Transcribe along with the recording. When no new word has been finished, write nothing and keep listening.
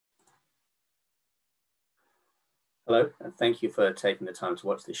Hello, and thank you for taking the time to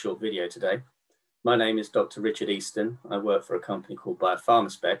watch this short video today. My name is Dr. Richard Easton. I work for a company called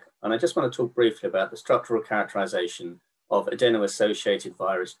BioPharmaSpec, and I just want to talk briefly about the structural characterization of adeno-associated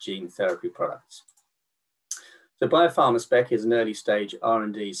virus gene therapy products. So BioPharmaSpec is an early stage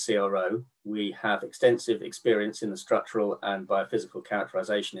R&D CRO. We have extensive experience in the structural and biophysical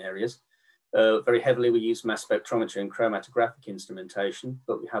characterization areas. Very heavily we use mass spectrometry and chromatographic instrumentation,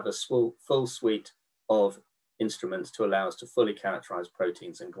 but we have a full suite of instruments to allow us to fully characterize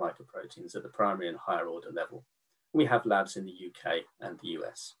proteins and glycoproteins at the primary and higher order level. We have labs in the UK and the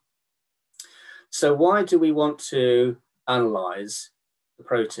US. So why do we want to analyze the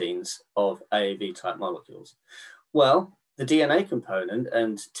proteins of AAV type molecules? Well, the DNA component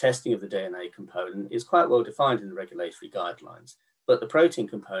and testing of the DNA component is quite well defined in the regulatory guidelines, but the protein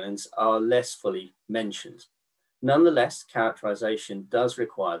components are less fully mentioned. Nonetheless, characterization does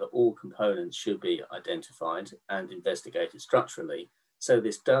require that all components should be identified and investigated structurally. So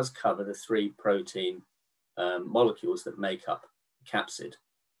this does cover the three protein molecules that make up the capsid.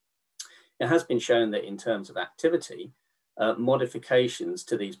 It has been shown that in terms of activity, modifications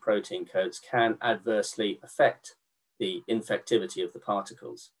to these protein coats can adversely affect the infectivity of the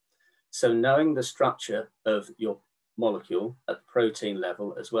particles. So knowing the structure of your molecule at the protein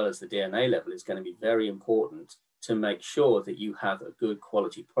level as well as the DNA level is going to be very important to make sure that you have a good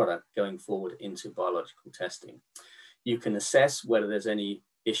quality product going forward into biological testing. You can assess whether there's any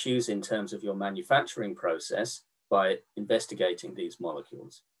issues in terms of your manufacturing process by investigating these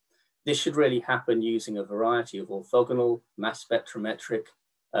molecules. This should really happen using a variety of orthogonal mass spectrometric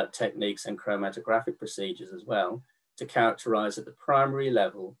techniques and chromatographic procedures as well to characterize at the primary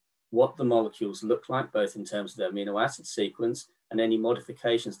level what the molecules look like, both in terms of their amino acid sequence and any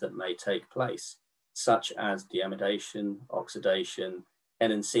modifications that may take place, such as deamidation, oxidation,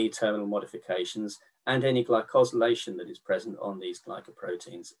 N&C terminal modifications, and any glycosylation that is present on these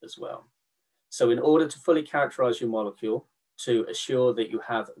glycoproteins as well. So in order to fully characterize your molecule, to assure that you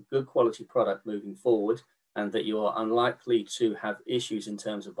have a good quality product moving forward and that you are unlikely to have issues in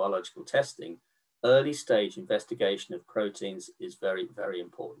terms of biological testing, early stage investigation of proteins is very, very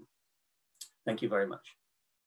important. Thank you very much.